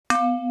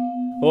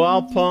Oh,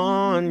 I'll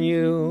pawn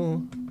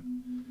you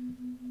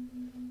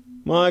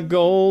my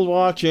gold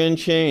watch and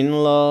chain,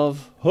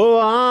 love. Oh,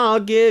 I'll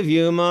give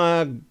you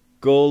my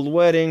gold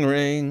wedding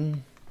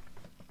ring.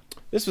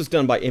 This was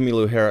done by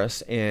Emmylou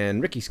Harris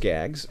and Ricky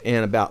Skaggs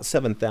and about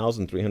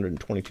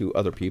 7,322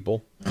 other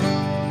people.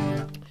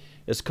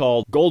 It's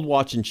called Gold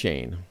Watch and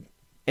Chain.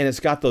 And it's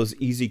got those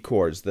easy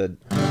chords, the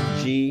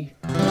G,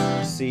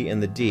 C,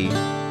 and the D.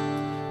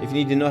 If you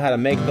need to know how to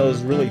make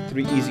those really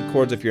 3 easy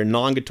chords, if you're a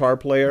non-guitar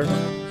player,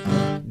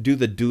 do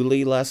the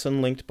DOOLEY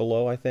lesson linked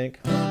below, I think.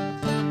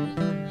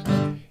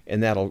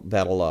 And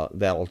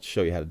that'll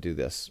show you how to do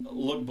this.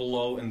 Look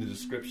below in the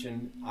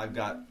description. I've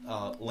got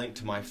a link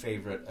to my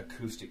favorite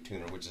acoustic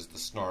tuner, which is the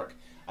Snark.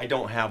 I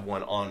don't have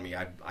one on me.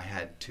 I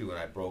had 2 and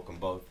I broke them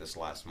both this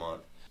last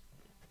month.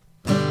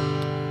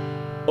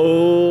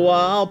 Oh,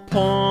 I'll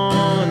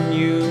pawn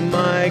you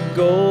my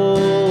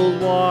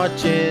gold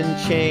watch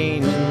and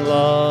chain,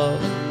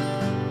 love.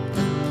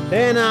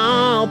 And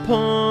I'll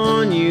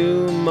pawn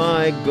you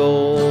my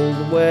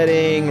gold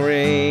wedding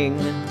ring.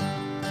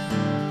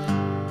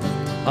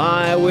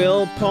 I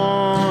will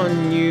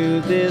pawn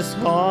you this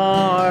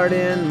heart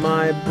in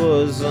my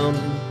bosom.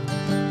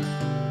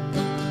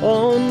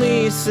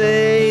 Only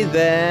say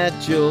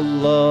that you'll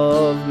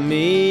love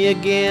me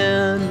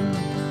again.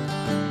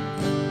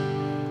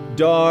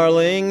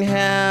 Darling,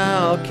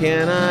 how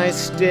can I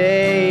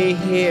stay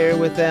here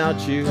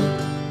without you?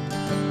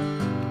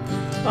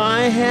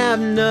 I have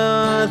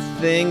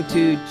nothing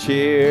to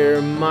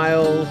cheer my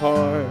old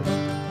heart.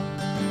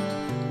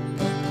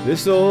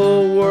 This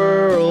old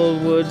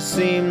world would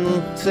seem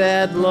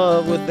sad,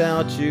 love,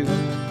 without you.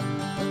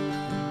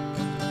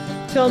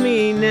 Tell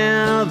me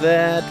now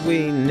that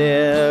we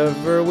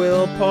never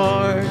will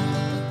part.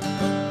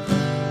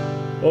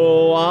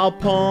 Oh, I'll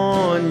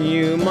pawn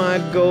you my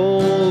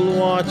gold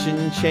watch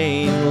and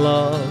chain,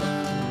 love.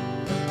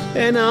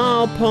 And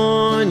I'll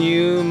pawn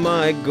you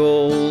my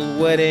gold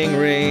wedding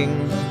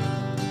ring.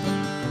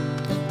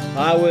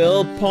 I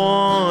will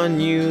pawn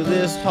you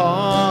this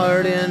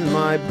heart in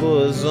my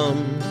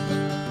bosom.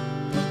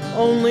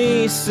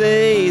 Only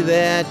say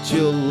that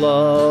you'll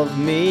love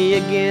me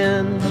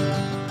again.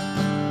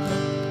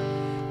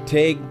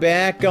 Take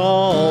back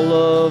all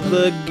of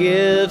the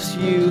gifts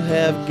you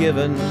have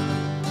given.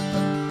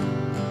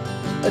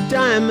 A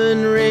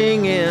diamond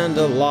ring and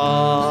a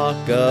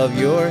lock of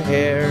your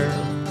hair.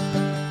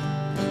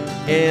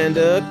 And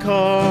a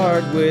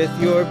card with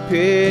your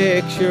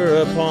picture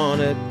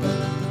upon it.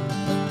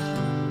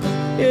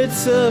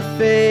 It's a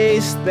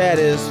face that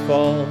is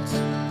false,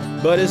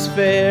 but is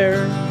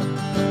fair.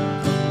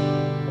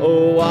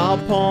 Oh, I'll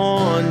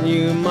pawn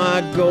you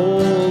my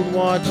gold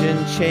watch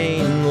and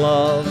chain,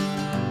 love.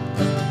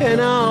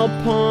 And I'll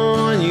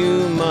pawn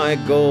you my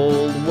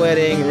gold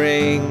wedding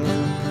ring.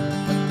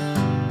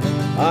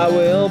 I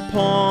will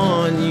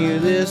pawn you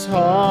this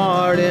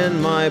heart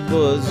in my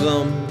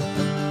bosom.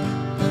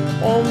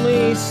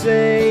 Only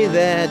say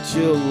that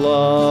you'll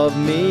love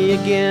me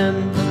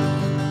again.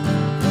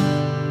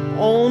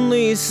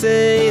 Only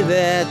say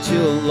that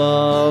you'll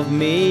love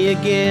me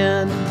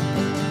again.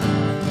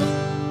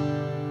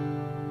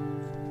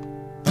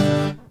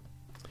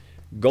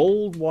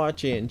 Gold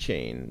Watch and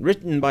Chain,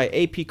 written by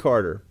A.P.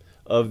 Carter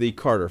of the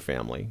Carter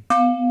family.